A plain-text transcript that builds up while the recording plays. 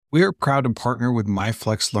We are proud to partner with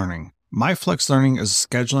MyFlex Learning. MyFlex Learning is a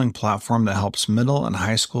scheduling platform that helps middle and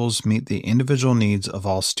high schools meet the individual needs of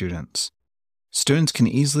all students. Students can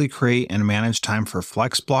easily create and manage time for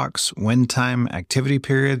flex blocks, win time, activity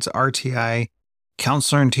periods, RTI,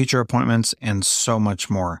 counselor and teacher appointments, and so much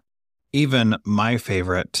more. Even my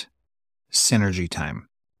favorite, synergy time.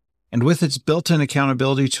 And with its built-in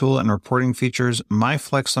accountability tool and reporting features,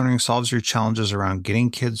 MyFlex Learning solves your challenges around getting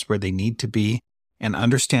kids where they need to be and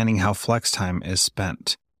understanding how flex time is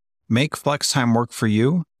spent. Make flex time work for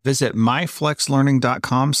you. Visit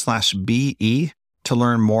myflexlearning.com/BE to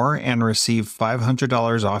learn more and receive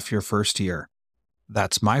 $500 off your first year.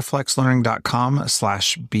 That's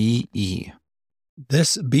myflexlearning.com/BE.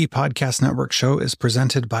 This B Podcast Network show is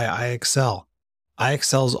presented by iExcel.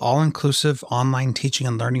 iExcel's all-inclusive online teaching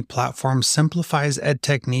and learning platform simplifies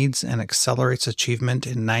edtech needs and accelerates achievement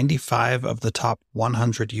in 95 of the top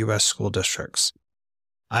 100 U.S. school districts.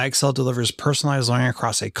 iExcel delivers personalized learning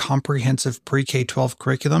across a comprehensive pre-K-12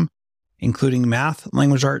 curriculum, including math,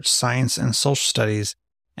 language arts, science, and social studies,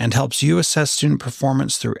 and helps you assess student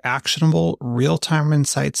performance through actionable, real-time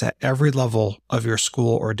insights at every level of your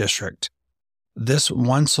school or district. This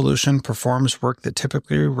one solution performs work that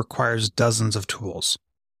typically requires dozens of tools.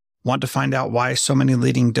 Want to find out why so many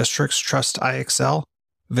leading districts trust iExcel?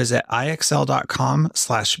 Visit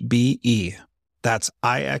iexcel.com/BE. That's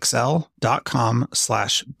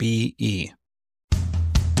iexcel.com/BE.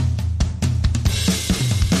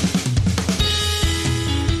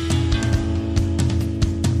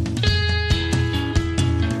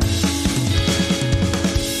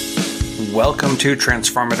 Welcome to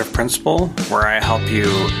Transformative Principal, where I help you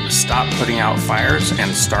stop putting out fires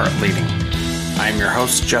and start leading. I'm your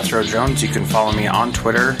host, Jethro Jones. You can follow me on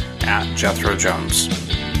Twitter at Jethro Jones.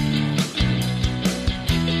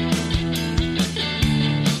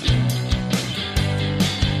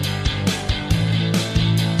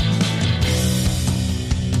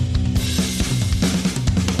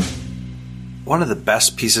 One of the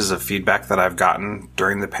best pieces of feedback that I've gotten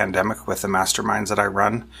during the pandemic with the masterminds that I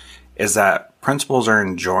run is that principals are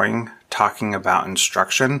enjoying talking about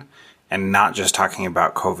instruction and not just talking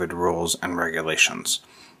about COVID rules and regulations.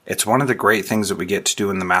 It's one of the great things that we get to do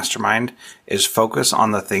in the mastermind is focus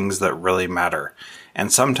on the things that really matter. And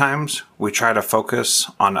sometimes we try to focus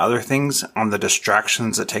on other things, on the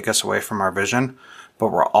distractions that take us away from our vision,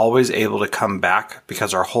 but we're always able to come back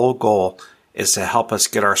because our whole goal is to help us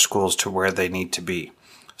get our schools to where they need to be.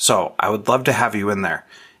 So I would love to have you in there.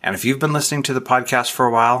 And if you've been listening to the podcast for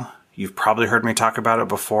a while, you've probably heard me talk about it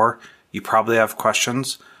before. You probably have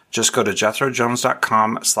questions. Just go to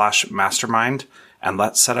jethrojones.com/mastermind and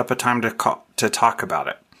let's set up a time to talk about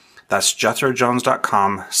it. That's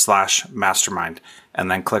jethrojones.com/mastermind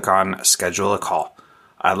and then click on schedule a call.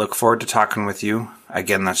 I look forward to talking with you.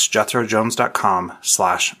 Again, that's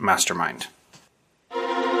jethrojones.com/mastermind.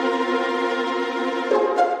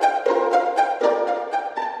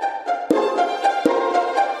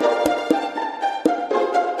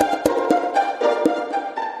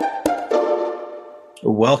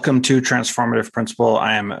 Welcome to Transformative Principal.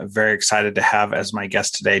 I am very excited to have as my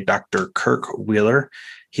guest today, Dr. Kirk Wheeler.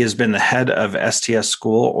 He has been the head of STS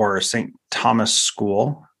School or St. Thomas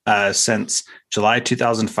School since July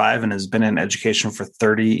 2005 and has been in education for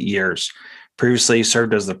 30 years. Previously, he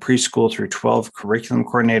served as the preschool through 12 curriculum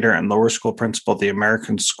coordinator and lower school principal at the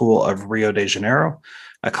American School of Rio de Janeiro,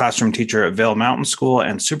 a classroom teacher at Vail Mountain School,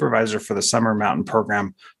 and supervisor for the Summer Mountain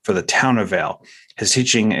program for the town of Vail. His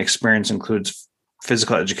teaching experience includes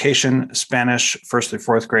physical education, Spanish, first through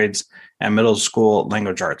fourth grades, and middle school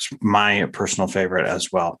language arts, my personal favorite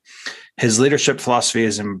as well. His leadership philosophy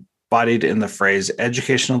is embodied in the phrase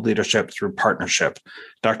educational leadership through partnership.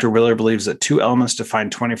 Dr. Wheeler believes that two elements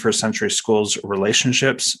define 21st century schools: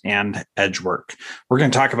 relationships and edge work. We're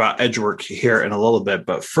going to talk about edge work here in a little bit,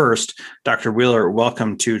 but first, Dr. Wheeler,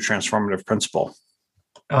 welcome to Transformative Principal.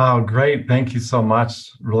 Oh, great. Thank you so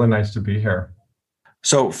much. Really nice to be here.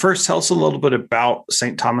 So first, tell us a little bit about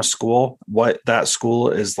St. Thomas School, what that school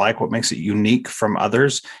is like, what makes it unique from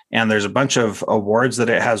others. And there's a bunch of awards that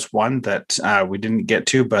it has won that we didn't get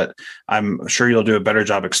to, but I'm sure you'll do a better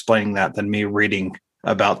job explaining that than me reading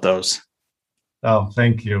about those. Oh,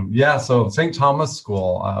 thank you. Yeah, so St. Thomas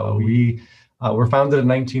School, we were founded in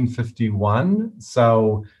 1951.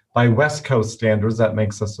 So by West Coast standards, that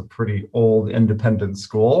makes us a pretty old independent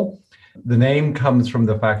school. The name comes from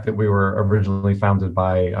the fact that we were originally founded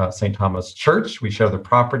by St. Thomas Church. We share the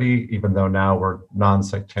property, even though now we're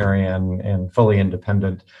non-sectarian and fully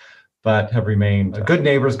independent, but have remained good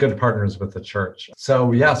neighbors, good partners with the church.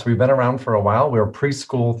 So yes, we've been around for a while. We were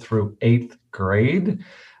preschool through 8th grade.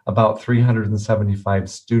 about 375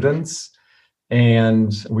 students.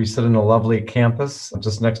 And we sit in a lovely campus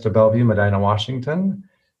just next to Bellevue, Medina, Washington.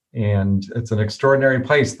 And it's an extraordinary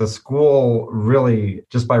place. The school really,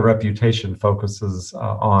 just by reputation, focuses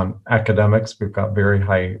on academics. We've got very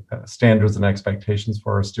high standards and expectations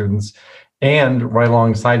for our students. And right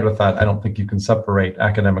alongside with that, I don't think you can separate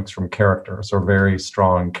academics from character. So a very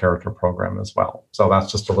strong character program as well. So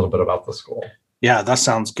that's just a little bit about the school. Yeah, that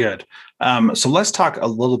sounds good. So let's talk a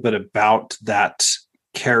little bit about that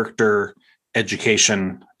character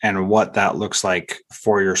education and what that looks like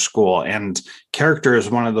for your school. And character is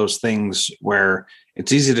one of those things where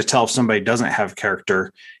it's easy to tell if somebody doesn't have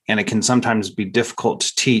character, and it can sometimes be difficult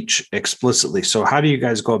to teach explicitly. So how do you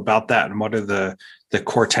guys go about that, and what are the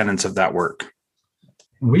core tenets of that work?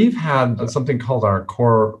 We've had something called our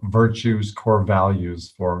core virtues, core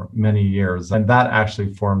values for many years, and that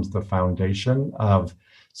actually forms the foundation of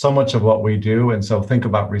so much of what we do. And so think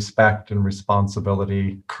about respect and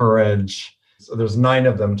responsibility, courage. So there's 9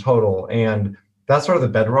 of them total, and that's sort of the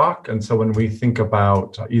bedrock. And so when we think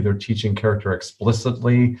about either teaching character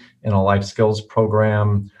explicitly in a life skills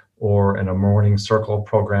program or in a morning circle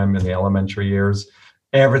program in the elementary years,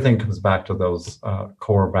 everything comes back to those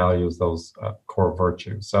core values, those core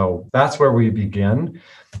virtues. So that's where we begin.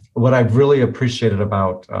 What I've really appreciated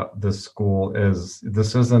about this school is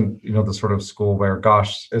this isn't, the sort of school where,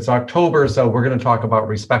 gosh, it's October, so we're going to talk about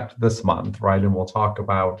respect this month, right? And we'll talk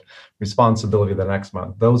about responsibility the next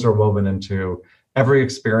month. Those are woven into every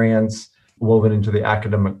experience, woven into the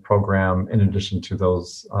academic program, in addition to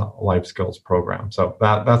those life skills programs. So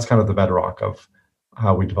that's kind of the bedrock of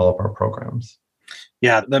how we develop our programs.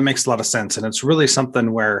 Yeah, that makes a lot of sense. And it's really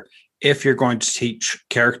something where if you're going to teach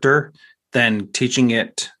character, then teaching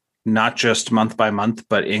it not just month by month,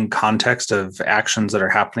 but in context of actions that are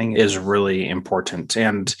happening is really important.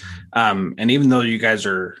 And even though you guys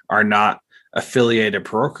are not affiliated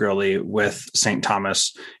parochially with St.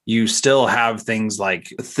 Thomas, you still have things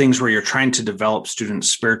where you're trying to develop students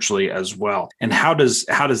spiritually as well. And how does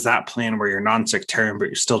that plan where you're non-sectarian, but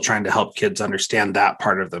you're still trying to help kids understand that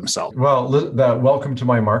part of themselves? Well, welcome to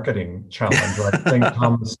my marketing challenge, right? St.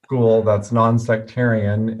 Thomas School, that's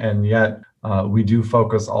non-sectarian, and yet we do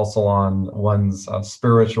focus also on one's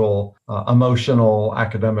spiritual, emotional,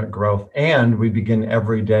 academic growth. And we begin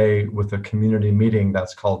every day with a community meeting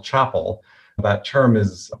that's called chapel. That term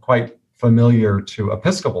is quite familiar to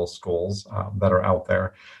Episcopal schools that are out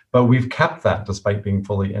there, but we've kept that despite being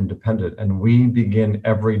fully independent. And we begin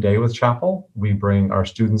every day with chapel. We bring our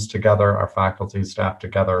students together, our faculty, staff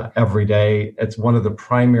together every day. It's one of the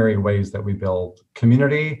primary ways that we build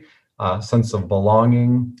community, sense of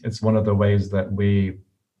belonging. It's one of the ways that we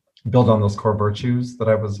build on those core virtues that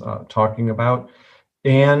I was talking about.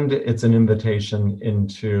 And it's an invitation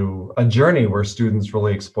into a journey where students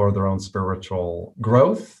really explore their own spiritual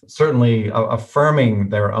growth, certainly affirming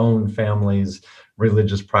their own families'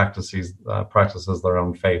 religious practices, their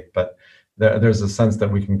own faith. But there's a sense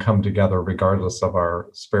that we can come together regardless of our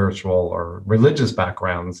spiritual or religious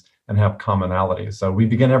backgrounds and have commonality. So we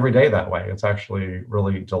begin every day that way. It's actually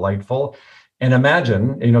really delightful. And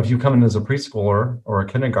imagine, if you come in as a preschooler or a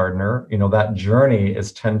kindergartner, that journey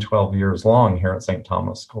is 10, 12 years long here at St.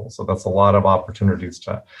 Thomas School. So that's a lot of opportunities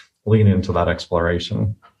to lean into that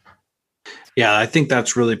exploration. Yeah, I think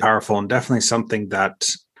that's really powerful, and definitely something that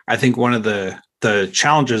I think one of the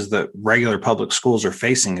challenges that regular public schools are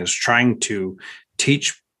facing is trying to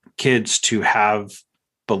teach kids to have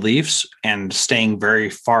beliefs and staying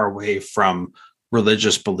very far away from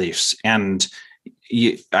religious beliefs. And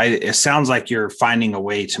it sounds like you're finding a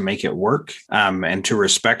way to make it work and to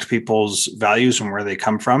respect people's values and where they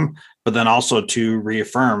come from, but then also to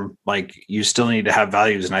reaffirm, you still need to have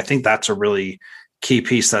values. And I think that's a really key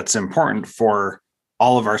piece that's important for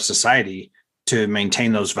all of our society to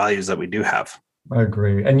maintain those values that we do have. I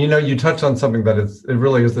agree. And, you touched on something that it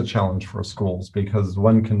really is a challenge for schools, because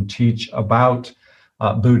one can teach about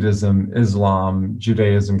Buddhism, Islam,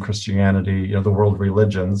 Judaism, Christianity, the world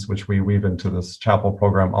religions, which we weave into this chapel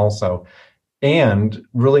program also, and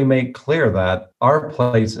really make clear that our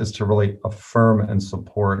place is to really affirm and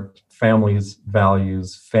support families'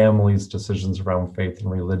 values, families' decisions around faith and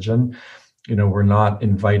religion. We're not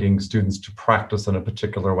inviting students to practice in a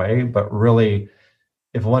particular way, but really,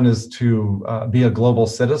 if one is to be a global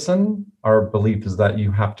citizen, our belief is that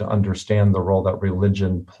you have to understand the role that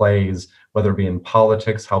religion plays, whether it be in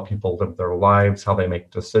politics, how people live their lives, how they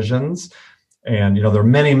make decisions. And, there are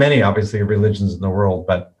many, many, obviously, religions in the world,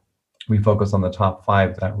 but we focus on the top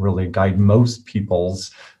 5 that really guide most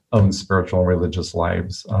people's own spiritual and religious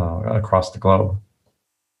lives across the globe.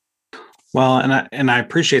 Well, and I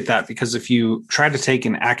appreciate that, because if you try to take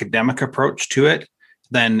an academic approach to it,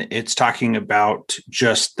 then it's talking about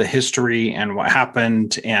just the history and what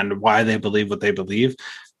happened and why they believe what they believe.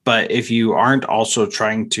 But if you aren't also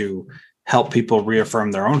trying to help people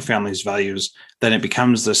reaffirm their own family's values, then it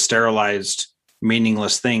becomes this sterilized,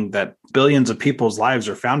 meaningless thing that billions of people's lives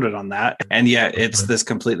are founded on that. And yet it's this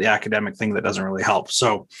completely academic thing that doesn't really help.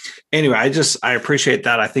 So anyway, I appreciate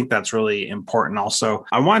that. I think that's really important. Also,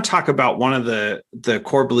 I want to talk about one of the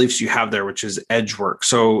core beliefs you have there, which is edge work.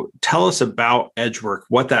 So tell us about edge work,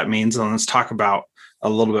 what that means, and let's talk about a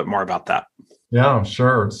little bit more about that. Yeah,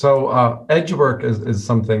 sure. So edge work is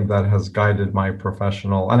something that has guided my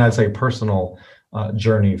professional and I'd say personal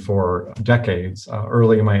journey for decades,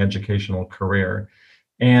 early in my educational career.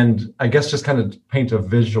 And I guess just kind of paint a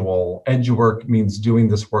visual, edge work means doing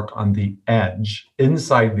this work on the edge.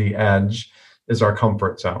 Inside the edge is our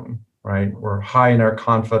comfort zone, right? We're high in our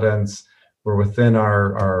confidence. We're within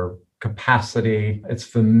our capacity. It's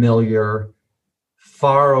familiar.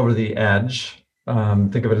 Far over the edge,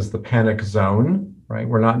 think of it as the panic zone, right?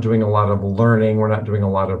 We're not doing a lot of learning. We're not doing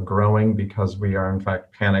a lot of growing because we are in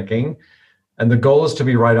fact panicking. And the goal is to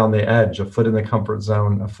be right on the edge, a foot in the comfort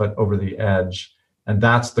zone, a foot over the edge. And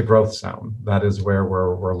that's the growth zone. That is where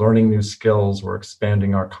we're learning new skills, we're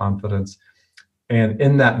expanding our confidence. And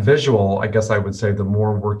in that visual, I guess I would say the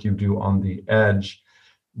more work you do on the edge,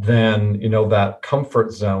 then that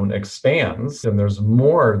comfort zone expands and there's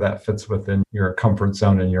more that fits within your comfort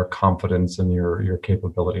zone and your confidence and your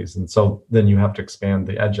capabilities. And so then you have to expand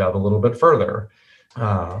the edge out a little bit further.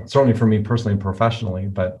 Certainly for me personally and professionally,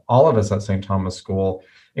 but all of us at St. Thomas School,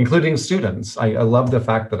 including students. I love the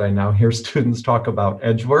fact that I now hear students talk about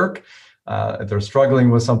edge work. They're struggling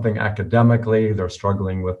with something academically, they're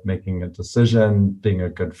struggling with making a decision, being a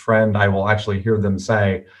good friend. I will actually hear them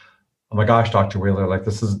say, "Oh my gosh, Dr. Wheeler, like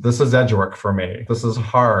this is edge work for me. This is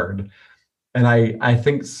hard." And I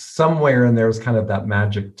think somewhere in there is kind of that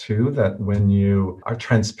magic too, that when you are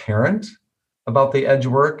transparent about the edge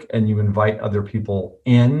work and you invite other people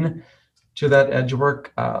in to that edge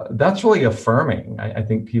work, that's really affirming. I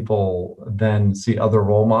think people then see other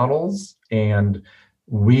role models, and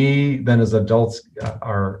we then as adults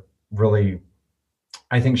are really,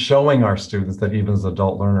 I think, showing our students that even as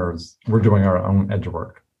adult learners, we're doing our own edge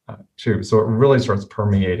work too. So it really starts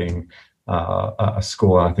permeating a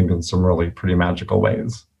school, I think, in some really pretty magical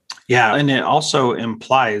ways. Yeah, and it also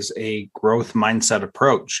implies a growth mindset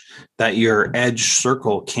approach, that your edge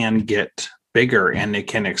circle can get bigger and it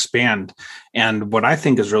can expand. And what I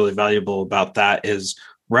think is really valuable about that is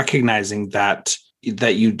recognizing that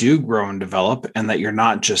you do grow and develop and that you're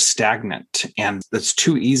not just stagnant. And it's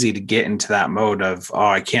too easy to get into that mode of, oh,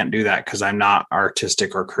 I can't do that because I'm not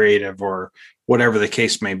artistic or creative or whatever the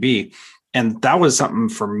case may be. And that was something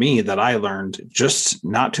for me that I learned just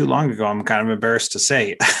not too long ago. I'm kind of embarrassed to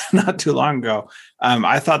say, not too long ago.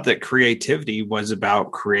 I thought that creativity was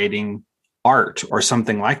about creating art or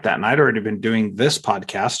something like that. And I'd already been doing this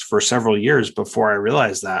podcast for several years before I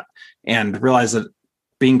realized that, and realized that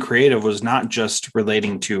being creative was not just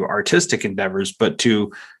relating to artistic endeavors, but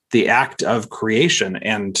to the act of creation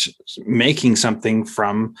and making something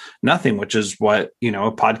from nothing, which is what,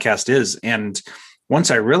 a podcast is. And once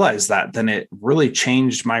I realized that, then it really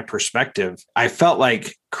changed my perspective. I felt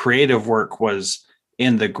like creative work was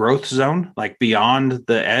in the growth zone, like beyond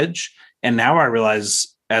the edge. And now I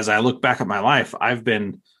realize, as I look back at my life, I've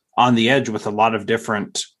been on the edge with a lot of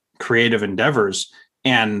different creative endeavors.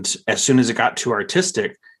 And as soon as it got too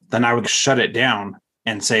artistic, then I would shut it down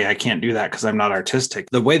and say, I can't do that because I'm not artistic.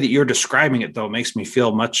 The way that you're describing it, though, makes me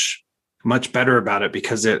feel much, much better about it,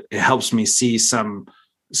 because it helps me see some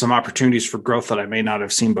opportunities for growth that I may not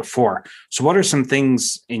have seen before. So what are some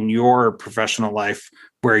things in your professional life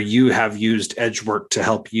where you have used edge work to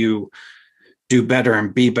help you do better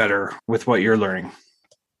and be better with what you're learning?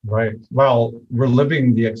 Right. Well, we're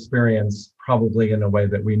living the experience probably in a way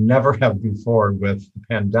that we never have before with the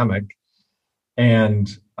pandemic. And,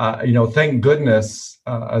 thank goodness,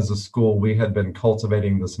 as a school, we had been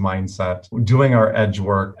cultivating this mindset, doing our edge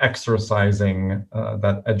work, exercising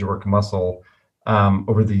that edge work muscle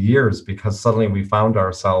over the years, because suddenly we found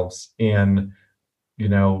ourselves in,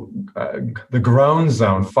 the grown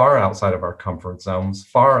zone, far outside of our comfort zones,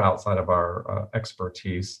 far outside of our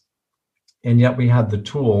expertise. And yet we had the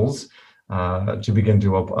tools to begin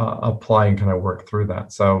to apply and kind of work through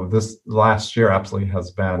that. So this last year absolutely has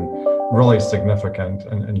been really significant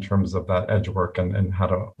in terms of that edge work and how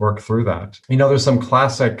to work through that. There's some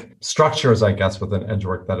classic structures, I guess, within edge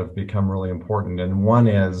work that have become really important. And one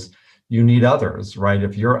is you need others, right?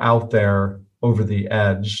 If you're out there over the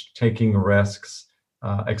edge, taking risks,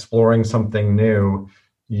 exploring something new,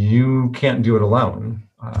 you can't do it alone.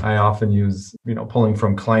 I often use, pulling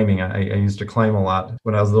from climbing. I used to climb a lot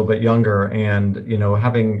when I was a little bit younger, and,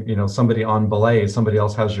 having, somebody on belay, somebody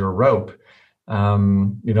else has your rope.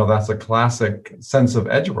 That's a classic sense of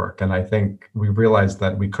edge work. And I think we realized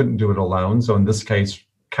that we couldn't do it alone. So in this case,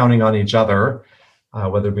 counting on each other,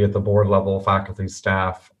 whether it be at the board level, faculty,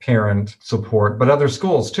 staff, parent support, but other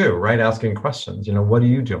schools too, right? Asking questions, what are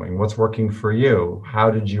you doing? What's working for you?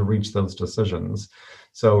 How did you reach those decisions?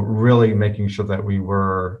 So really making sure that we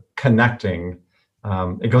were connecting.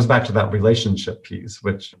 It goes back to that relationship piece,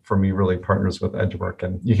 which for me really partners with edge work,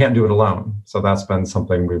 and you can't do it alone. So that's been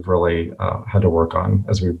something we've really had to work on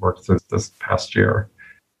as we've worked through this past year.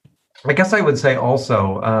 I guess I would say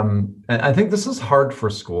also, and I think this is hard for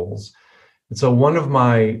schools. And so one of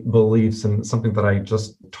my beliefs, and something that I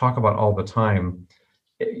just talk about all the time,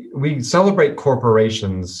 we celebrate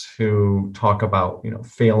corporations who talk about,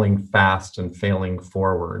 failing fast and failing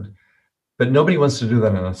forward, but nobody wants to do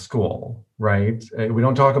that in a school, right? We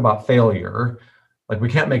don't talk about failure, like we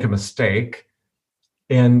can't make a mistake.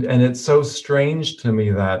 And it's so strange to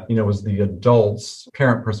me that, as the adults,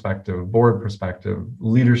 parent perspective, board perspective,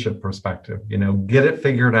 leadership perspective, get it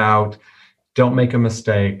figured out, don't make a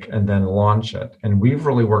mistake, and then launch it. And we've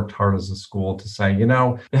really worked hard as a school to say,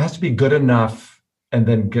 it has to be good enough and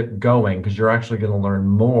then get going, because you're actually going to learn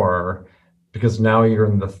more, because now you're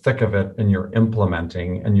in the thick of it and you're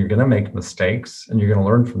implementing, and you're going to make mistakes and you're going to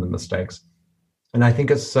learn from the mistakes. And I think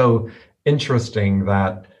it's so interesting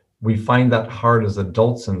that we find that hard as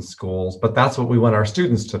adults in schools, but that's what we want our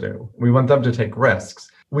students to do. We want them to take risks.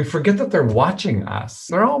 We forget that they're watching us.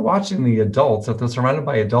 They're all watching the adults. If they're surrounded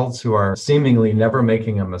by adults who are seemingly never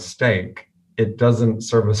making a mistake, it doesn't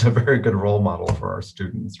serve as a very good role model for our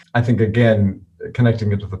students. I think, again,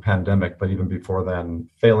 connecting it to the pandemic, but even before then,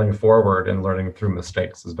 failing forward and learning through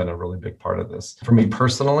mistakes has been a really big part of this for me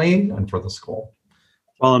personally and for the school.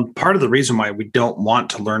 Well, and part of the reason why we don't want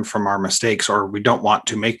to learn from our mistakes, or we don't want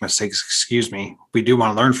to make mistakes, we do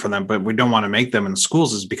want to learn from them, but we don't want to make them in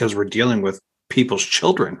schools, is because we're dealing with people's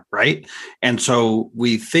children, right? And so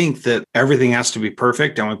we think that everything has to be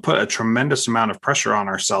perfect, and we put a tremendous amount of pressure on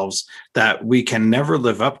ourselves that we can never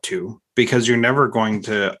live up to, because you're never going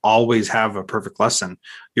to always have a perfect lesson.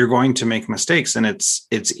 You're going to make mistakes, and it's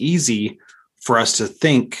easy for us to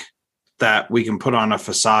think that we can put on a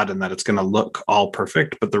facade and that it's going to look all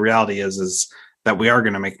perfect. But the reality is that we are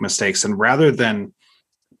going to make mistakes. And rather than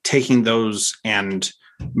taking those and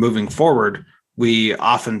moving forward, we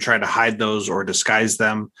often try to hide those or disguise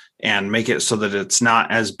them and make it so that it's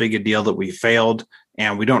not as big a deal that we failed.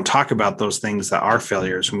 And we don't talk about those things that are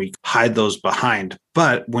failures, and we hide those behind.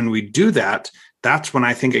 But when we do that, that's when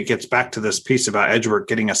I think it gets back to this piece about edge work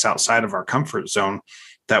getting us outside of our comfort zone,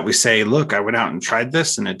 that we say, look, I went out and tried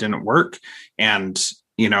this and it didn't work. And,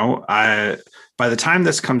 by the time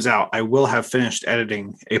this comes out, I will have finished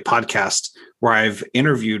editing a podcast where I've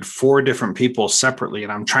interviewed 4 different people separately,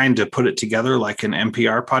 and I'm trying to put it together like an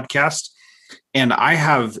NPR podcast. And I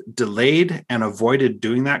have delayed and avoided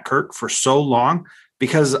doing that, Kirk, for so long,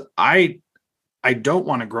 because I don't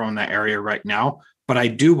want to grow in that area right now, but I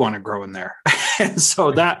do want to grow in there. And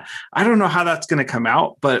so that, I don't know how that's going to come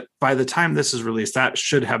out, but by the time this is released, that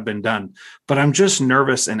should have been done. But I'm just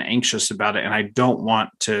nervous and anxious about it, and I don't want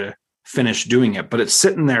to finish doing it. But it's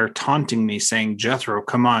sitting there taunting me, saying, Jethro,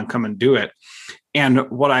 come on, come and do it. And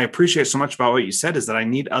what I appreciate so much about what you said is that I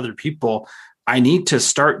need other people. I need to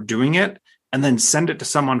start doing it and then send it to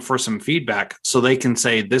someone for some feedback, so they can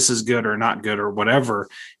say this is good or not good or whatever.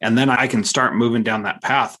 And then I can start moving down that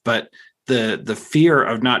path. But the fear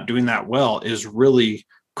of not doing that well is really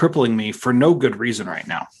crippling me for no good reason right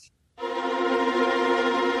now.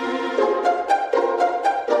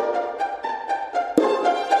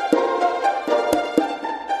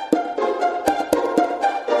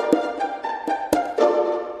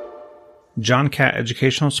 John Catt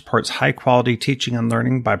Educational supports high-quality teaching and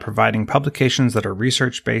learning by providing publications that are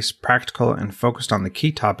research-based, practical, and focused on the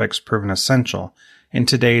key topics proven essential in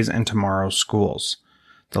today's and tomorrow's schools.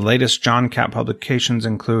 The latest John Catt publications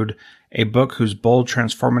include a book whose bold,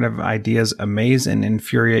 transformative ideas amaze and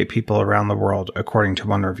infuriate people around the world, according to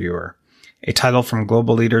one reviewer, a title from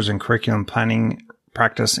global leaders in curriculum planning,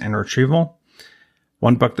 practice, and retrieval,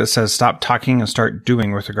 one book that says stop talking and start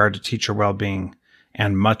doing with regard to teacher well-being,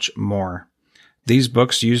 and much more. These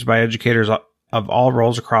books, used by educators of all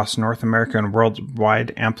roles across North America and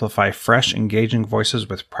worldwide, amplify fresh, engaging voices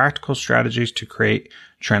with practical strategies to create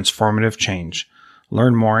transformative change.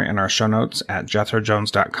 Learn more in our show notes at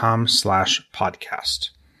jethrojones.com/podcast.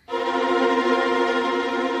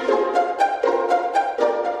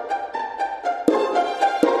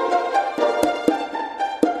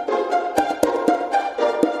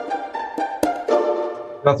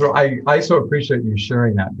 That's right. I so appreciate you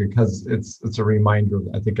sharing that because it's a reminder of,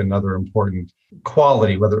 I think, another important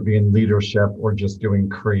quality, whether it be in leadership or just doing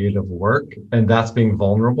creative work. And that's being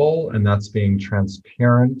vulnerable and that's being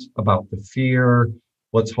transparent about the fear,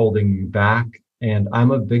 what's holding you back. And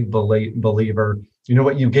I'm a big believer,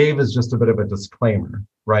 what you gave is just a bit of a disclaimer,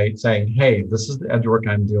 right? Saying, hey, this is the edge work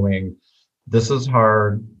I'm doing. This is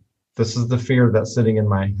hard. This is the fear that's sitting in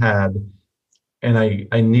my head. And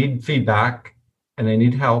I need feedback and I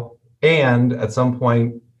need help. And at some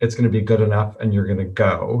point, it's going to be good enough and you're going to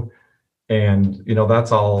go. And,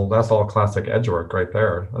 that's all classic edge work right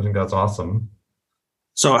there. I think that's awesome.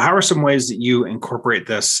 So how are some ways that you incorporate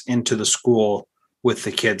this into the school with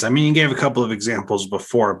the kids? I mean, you gave a couple of examples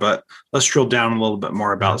before, but let's drill down a little bit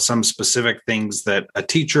more about some specific things that a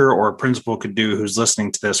teacher or a principal could do who's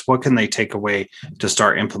listening to this. What can they take away to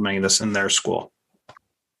start implementing this in their school?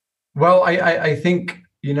 Well, I think,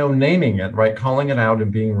 naming it, right? Calling it out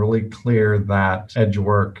and being really clear that edge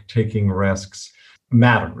work, taking risks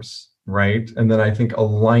matters, right? And then I think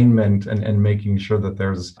alignment and making sure that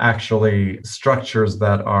there's actually structures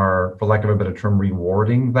that are, for lack of a better term,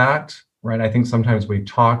 rewarding that, right? I think sometimes we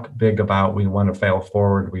talk big about we want to fail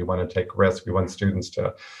forward, we want to take risks, we want students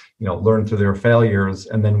to, learn through their failures,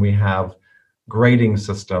 and then we have grading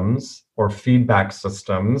systems or feedback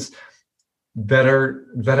systems that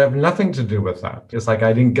have nothing to do with that. It's like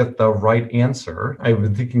I didn't get the right answer. I've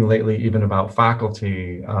been thinking lately even about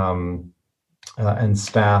faculty and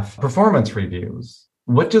staff performance reviews.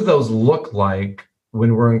 What do those look like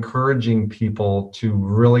when we're encouraging people to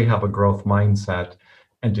really have a growth mindset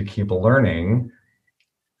and to keep learning?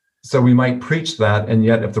 So we might preach that, and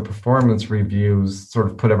yet if the performance reviews sort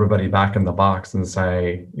of put everybody back in the box and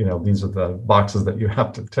say, these are the boxes that you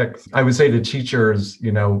have to tick. I would say to teachers,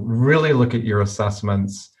 really look at your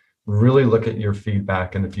assessments, really look at your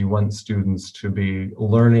feedback. And if you want students to be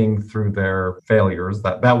learning through their failures,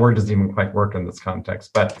 that word doesn't even quite work in this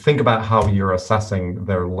context, but think about how you're assessing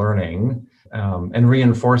their learning and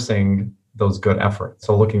reinforcing those good efforts.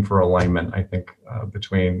 So looking for alignment, I think,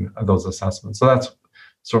 between those assessments. So that's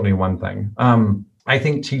certainly one thing. I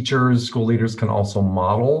think teachers, school leaders can also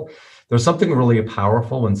model. There's something really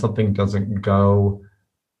powerful when something doesn't go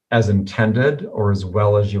as intended or as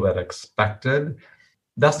well as you had expected.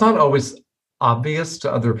 That's not always obvious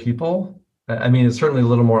to other people. I mean, it's certainly a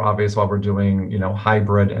little more obvious while we're doing,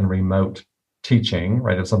 hybrid and remote teaching,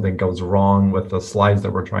 right? If something goes wrong with the slides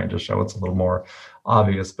that we're trying to show, it's a little more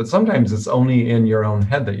obvious. But sometimes it's only in your own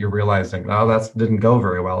head that you're realizing, oh, that didn't go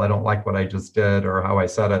very well. I don't like what I just did or how I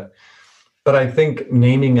said it. But I think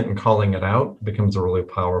naming it and calling it out becomes a really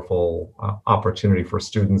powerful opportunity for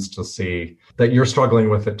students to see that you're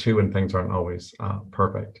struggling with it too, and things aren't always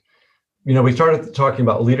perfect. We started talking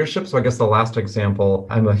about leadership. So I guess the last example,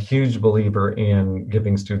 I'm a huge believer in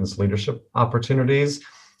giving students leadership opportunities.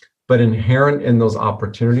 But inherent in those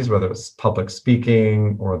opportunities, whether it's public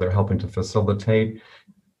speaking or they're helping to facilitate,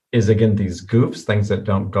 is again, these goofs, things that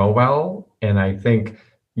don't go well. And I think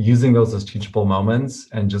using those as teachable moments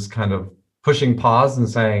and just kind of pushing pause and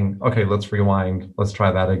saying, okay, let's rewind. Let's try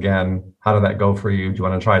that again. How did that go for you? Do you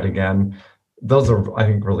want to try it again? Those are, I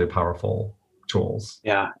think, really powerful tools.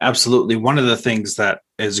 Yeah, absolutely. One of the things that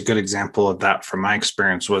is a good example of that from my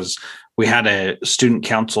experience was we had a student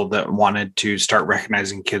council that wanted to start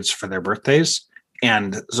recognizing kids for their birthdays.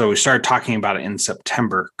 And so we started talking about it in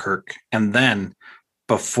September, Kirk. And then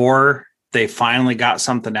before they finally got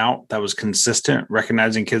something out that was consistent,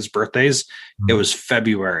 recognizing kids' birthdays, it was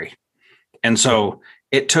February. And so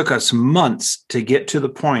it took us months to get to the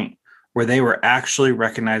point where they were actually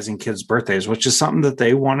recognizing kids' birthdays, which is something that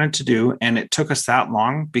they wanted to do. And it took us that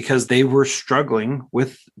long because they were struggling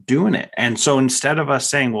with doing it. And so instead of us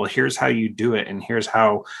saying, well, here's how you do it, and here's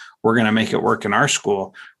how we're going to make it work in our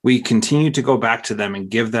school, we continue to go back to them and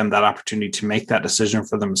give them that opportunity to make that decision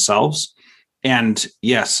for themselves. And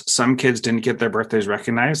yes, some kids didn't get their birthdays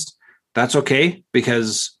recognized. That's okay,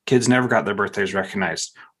 because kids never got their birthdays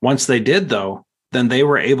recognized. Once they did, though, then they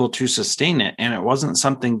were able to sustain it. And it wasn't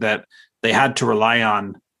something that they had to rely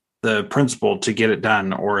on the principal to get it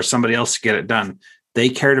done or somebody else to get it done. They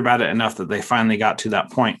cared about it enough that they finally got to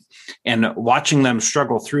that point. And watching them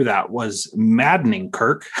struggle through that was maddening,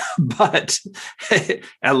 Kirk, but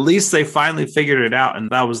at least they finally figured it out. And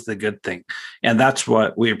that was the good thing. And that's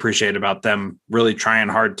what we appreciate about them really trying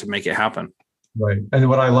hard to make it happen. Right. And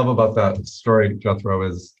what I love about that story, Jethro,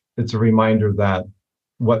 is it's a reminder that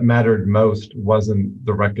what mattered most wasn't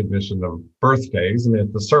the recognition of birthdays. I mean,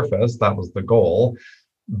 at the surface, that was the goal.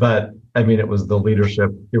 But I mean, it was the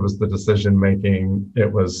leadership, it was the decision making,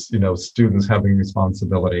 it was, students having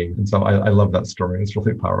responsibility. And so I love that story. It's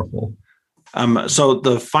really powerful. So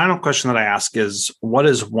the final question that I ask is, what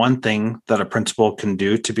is one thing that a principal can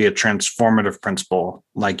do to be a transformative principal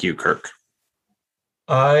like you, Kirk?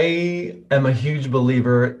 I am a huge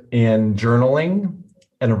believer in journaling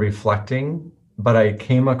and reflecting, but I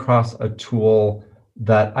came across a tool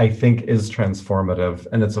that I think is transformative,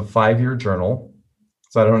 and it's a 5-year journal.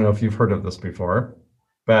 So I don't know if you've heard of this before,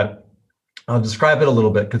 but I'll describe it a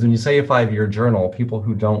little bit, because when you say a 5-year journal, people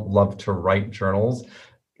who don't love to write journals,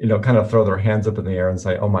 kind of throw their hands up in the air and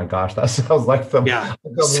say, "Oh my gosh, that sounds like Yeah.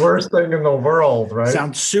 the worst thing in the world," right?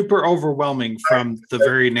 Sounds super overwhelming from the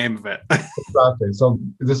very name of it. Exactly. So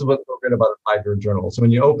this is what's so good about a 5-year journal. So when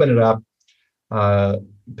you open it up, uh,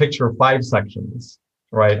 picture 5 sections,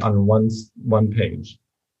 right, on one page,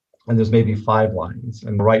 and there's maybe 5 lines,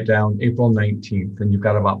 and write down April 19th, and you've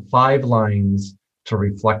got about 5 lines to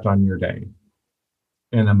reflect on your day.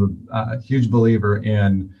 And I'm a huge believer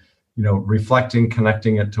in, reflecting,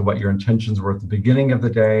 connecting it to what your intentions were at the beginning of the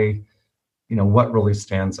day, what really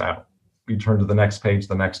stands out. You turn to the next page,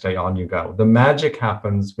 the next day, on you go. The magic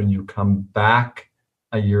happens when you come back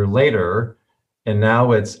a year later, and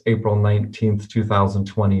now it's April 19th,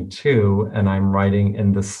 2022, and I'm writing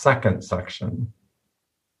in the second section.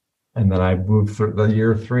 And then I move through the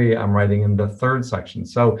year 3, I'm writing in the third section.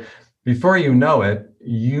 So before you know it,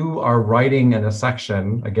 you are writing in a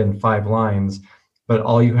section, again, 5 lines, but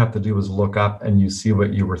all you have to do is look up and you see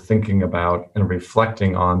what you were thinking about and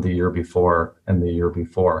reflecting on the year before and the year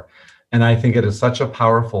before. And I think it is such a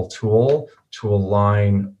powerful tool to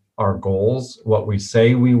align our goals, what we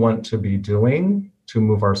say we want to be doing to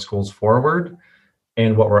move our schools forward,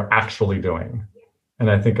 and what we're actually doing. And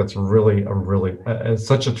I think it's it's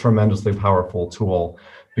such a tremendously powerful tool,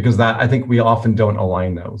 because that, I think we often don't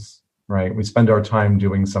align those, right? We spend our time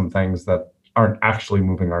doing some things that aren't actually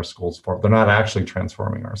moving our schools forward. They're not actually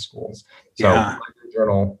transforming our schools. So Yeah.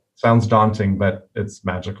 journal sounds daunting, but it's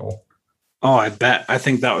magical. Oh, I bet. I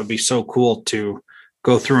think that would be so cool to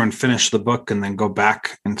go through and finish the book and then go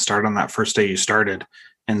back and start on that first day you started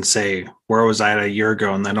and say, where was I a year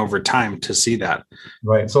ago? And then over time to see that.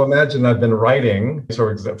 Right. So imagine I've been writing.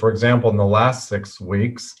 So for example, in the last 6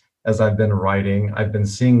 weeks, as I've been writing, I've been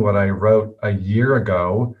seeing what I wrote a year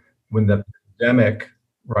ago when the pandemic,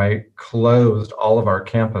 right, closed all of our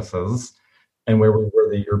campuses, and where we were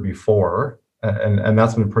the year before. And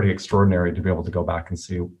that's been pretty extraordinary to be able to go back and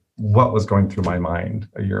see what was going through my mind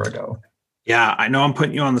a year ago. Yeah, I know I'm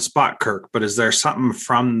putting you on the spot, Kirk, but is there something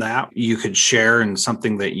from that you could share, and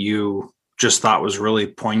something that you just thought was really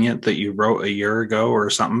poignant that you wrote a year ago or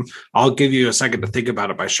something? I'll give you a second to think about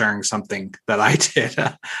it by sharing something that I did.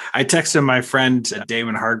 I texted my friend,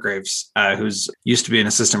 Damon Hargraves, who's used to be an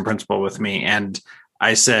assistant principal with me. And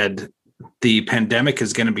I said, the pandemic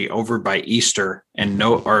is going to be over by Easter, and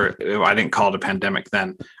I didn't call it a pandemic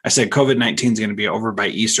then. I said COVID-19 is going to be over by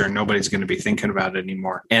Easter and nobody's going to be thinking about it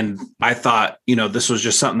anymore. And I thought, this was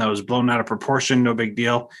just something that was blown out of proportion, no big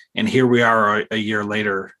deal. And here we are a year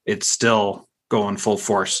later, it's still going full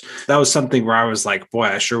force. That was something where I was like, boy,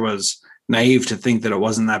 I sure was naive to think that it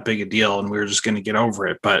wasn't that big a deal and we were just going to get over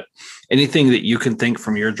it. But anything that you can think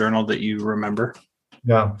from your journal that you remember?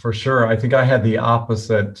 Yeah, for sure. I think I had the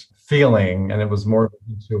opposite feeling, and it was more of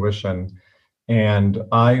intuition. And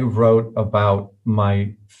I wrote about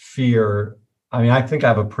my fear. I mean, I think I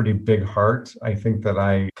have a pretty big heart. I think that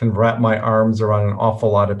I can wrap my arms around an awful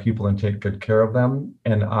lot of people and take good care of them.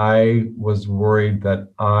 And I was worried that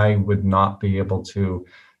I would not be able to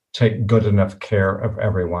take good enough care of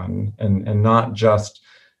everyone, and not just,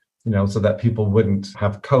 so that people wouldn't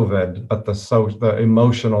have COVID, but the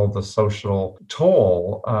emotional, the social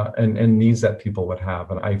toll and needs that people would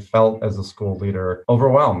have. And I felt, as a school leader,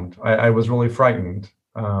 overwhelmed. I was really frightened.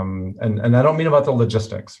 And I don't mean about the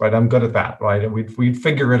logistics, right? I'm good at that, right? We'd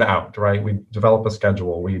figure it out, right? We'd develop a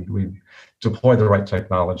schedule. We'd deploy the right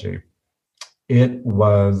technology. It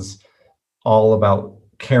was all about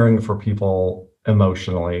caring for people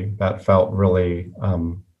emotionally. That felt really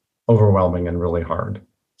overwhelming and really hard.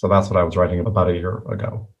 So that's what I was writing about a year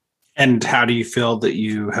ago. And how do you feel that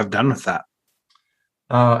you have done with that?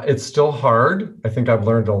 It's still hard. I think I've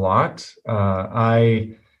learned a lot.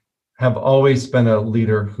 I have always been a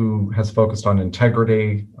leader who has focused on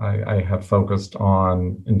integrity. I have focused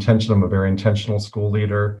on intention. I'm a very intentional school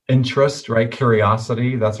leader. Interest, right?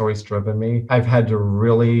 Curiosity, that's always driven me. I've had to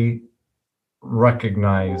really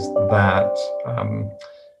recognize that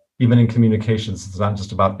even in communications, it's not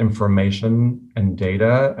just about information and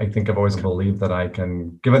data. I think I've always believed that I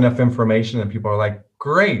can give enough information and people are like,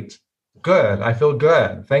 great, good, I feel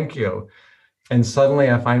good, thank you. And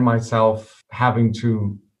suddenly I find myself having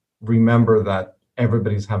to remember that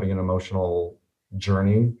everybody's having an emotional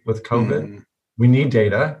journey with COVID. Mm, We need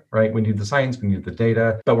data, right? We need the science, we need the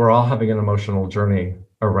data, but we're all having an emotional journey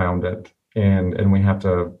around it. And we have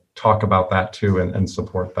to talk about that too and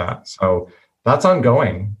support that. So that's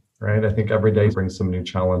ongoing, right? I think every day brings some new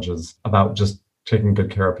challenges about just taking good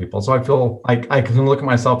care of people. So I feel like I can look at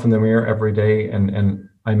myself in the mirror every day and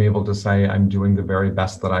I'm able to say I'm doing the very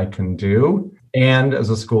best that I can do. And as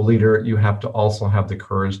a school leader, you have to also have the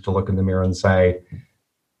courage to look in the mirror and say,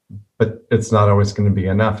 but it's not always going to be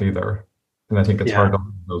enough either. And I think it's hard yeah. to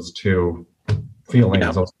have those two feelings,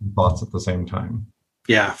 Yeah. those two thoughts at the same time.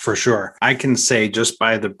 Yeah, for sure. I can say just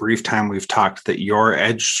by the brief time we've talked that your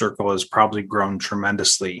edge circle has probably grown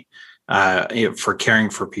tremendously for caring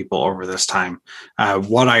for people over this time.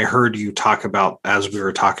 What I heard you talk about as we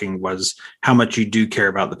were talking was how much you do care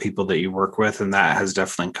about the people that you work with, and that has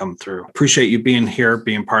definitely come through. Appreciate you being here,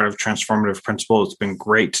 being part of Transformative Principal. It's been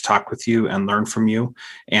great to talk with you and learn from you,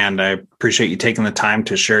 and I appreciate you taking the time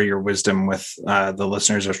to share your wisdom with the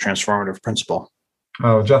listeners of Transformative Principal.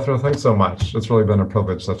 Oh, Jethro, thanks so much. It's really been a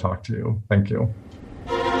privilege to talk to you. Thank you.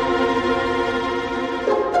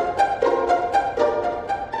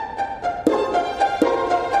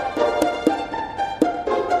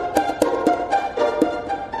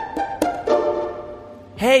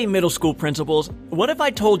 Hey, middle school principals, what if I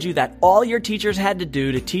told you that all your teachers had to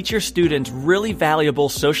do to teach your students really valuable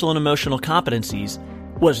social and emotional competencies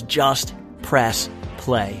was just press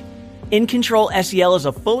play? In Control SEL is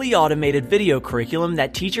a fully automated video curriculum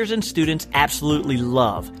that teachers and students absolutely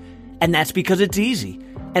love. And that's because it's easy,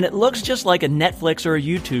 and it looks just like a Netflix or a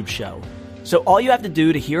YouTube show. So all you have to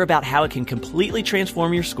do to hear about how it can completely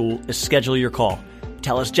transform your school is schedule your call.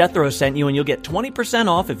 Tell us Jethro sent you and you'll get 20%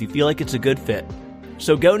 off if you feel like it's a good fit.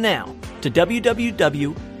 So go now to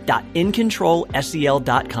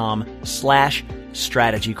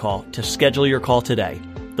www.incontrolsel.com/strategy call to schedule your call today.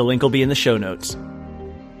 The link will be in the show notes.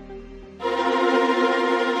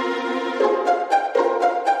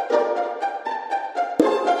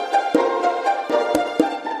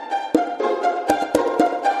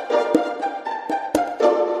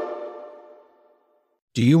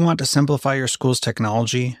 Do you want to simplify your school's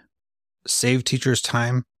technology, save teachers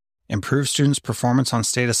time, improve students' performance on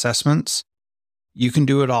state assessments? You can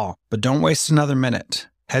do it all, but don't waste another minute.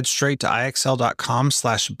 Head straight to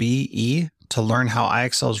ixl.com/BE to learn how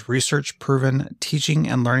IXL's research-proven teaching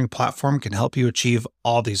and learning platform can help you achieve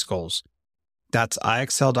all these goals. That's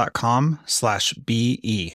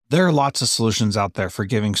ixl.com/BE. There are lots of solutions out there for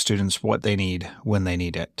giving students what they need when they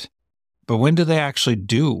need it. But when do they actually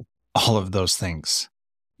do all of those things?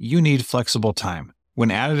 You need flexible time. When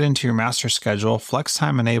added into your master schedule, Flex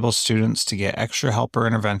Time enables students to get extra help or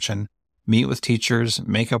intervention, meet with teachers,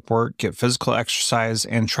 make up work, get physical exercise,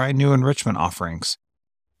 and try new enrichment offerings.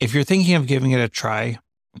 If you're thinking of giving it a try,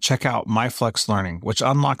 check out My Flex Learning, which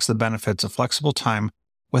unlocks the benefits of flexible time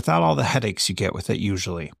without all the headaches you get with it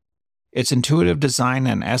usually. Its intuitive design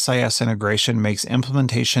and SIS integration makes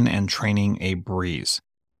implementation and training a breeze.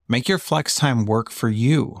 Make your flex time work for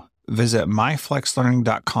you. Visit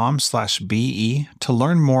myflexlearning.com/BE to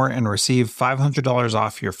learn more and receive $500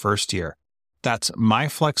 off your first year. That's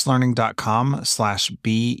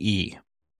myflexlearning.com/BE.